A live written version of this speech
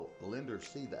lenders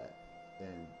see that,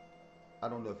 and I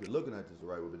don't know if you're looking at this the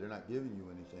right way, but they're not giving you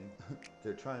anything.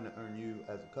 They're trying to earn you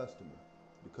as a customer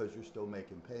because you're still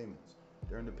making payments.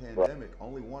 During the Right. pandemic,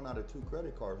 only 1 out of 2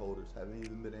 credit card holders haven't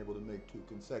even been able to make 2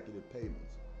 consecutive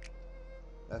payments.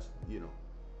 That's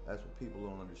that's what people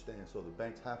don't understand. So the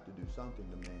banks have to do something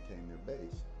to maintain their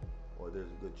base, or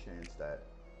there's a good chance that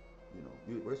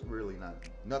it's really not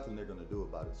nothing they're going to do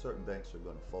about it. Certain banks are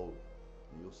going to fold.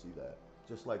 You'll see that,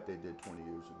 just like they did 20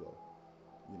 years ago.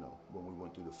 When we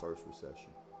went through the first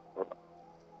recession.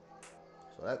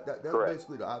 So that's Correct.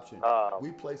 basically the option. Um,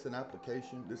 We place an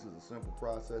application. This is a simple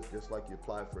process, just like you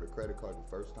apply for the credit card the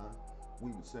first time.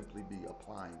 We would simply be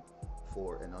applying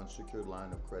for an unsecured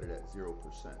line of credit at 0%,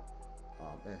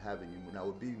 and having you. Now, it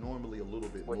would be normally a little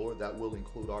bit which more. That will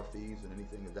include our fees and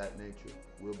anything of that nature.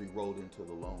 Will be rolled into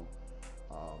the loan.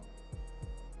 Um,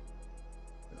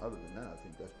 and other than that, I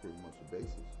think that's pretty much the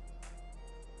basis.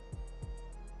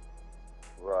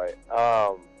 right?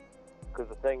 Because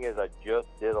the thing is, I just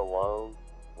did a loan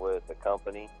with a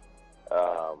company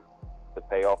um, to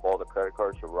pay off all the credit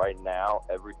cards. So right now,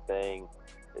 everything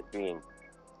is being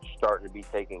starting to be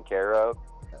taken care of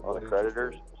At on the what interest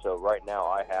creditors. rate? So right now,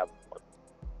 I have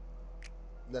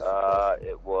That's the question.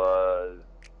 it was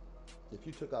If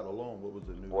you took out a loan, what was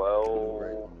the new rate on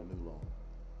 12. the new loan?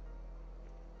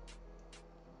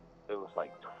 It was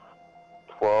like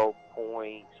 12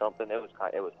 point something. It was high.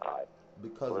 I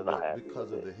Because was of not the happy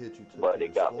because with of it, the hit you took to but your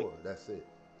it got me score. That's it.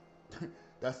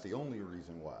 That's the only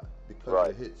reason why. Because of the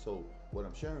right. hit. So what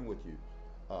I'm sharing with you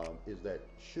is that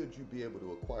should you be able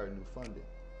to acquire new funding,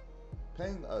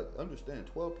 paying understand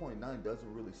 12.9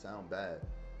 doesn't really sound bad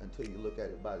until you look at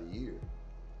it by the year.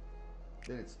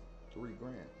 Then it's 3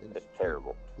 grand. Then it's It's two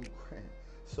terrible. 2 grand.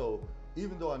 So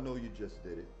even though I know you just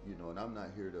did it, and I'm not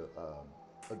here to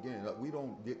again, we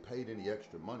don't get paid any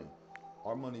extra money.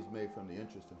 Our money's made from the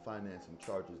interest and financing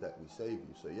charges that we save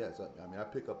you. So yes, I mean I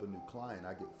pick up a new client,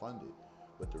 I get funded,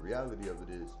 but the reality of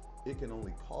it is it can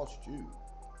only cost you,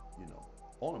 you know,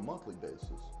 on a monthly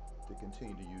basis to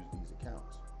continue to use these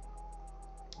accounts.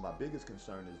 My biggest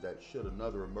concern is that should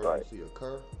another Right. emergency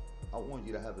occur, I want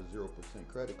you to have a 0%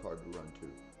 credit card to run to.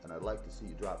 And I'd like to see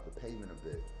you drop the payment a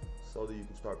bit so that you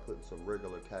can start putting some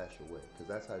regular cash away. Because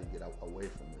that's how you get out, away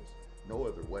from this. No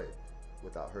other way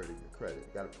without hurting your credit.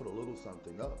 You got to put a little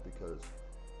something up because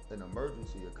an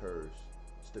emergency occurs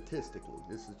statistically.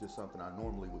 This is just something I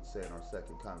normally would say in our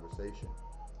second conversation.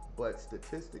 But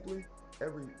statistically,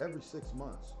 every 6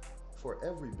 months for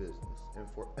every business and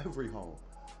for every home.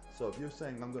 So if you're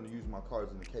saying I'm going to use my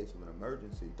cards in the case of an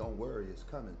emergency, don't worry, it's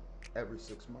coming every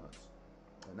 6 months.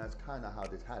 And that's kind of how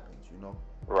this happens.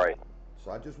 Right. So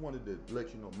I just wanted to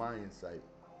let you know my insight.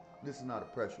 This is not a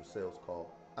pressure sales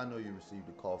call. I know you received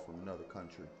a call from another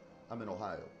country. I'm in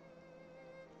Ohio,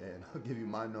 and I'll give you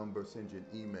my number, send you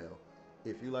an email.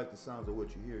 If you like the sounds of what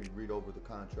you hear, you read over the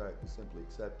contract, you simply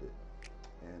accept it,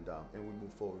 and we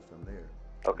move forward from there.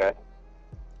 Okay.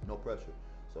 No pressure.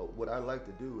 So what I like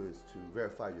to do is to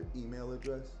verify your email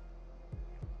address.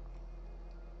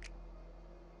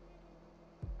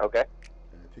 Okay.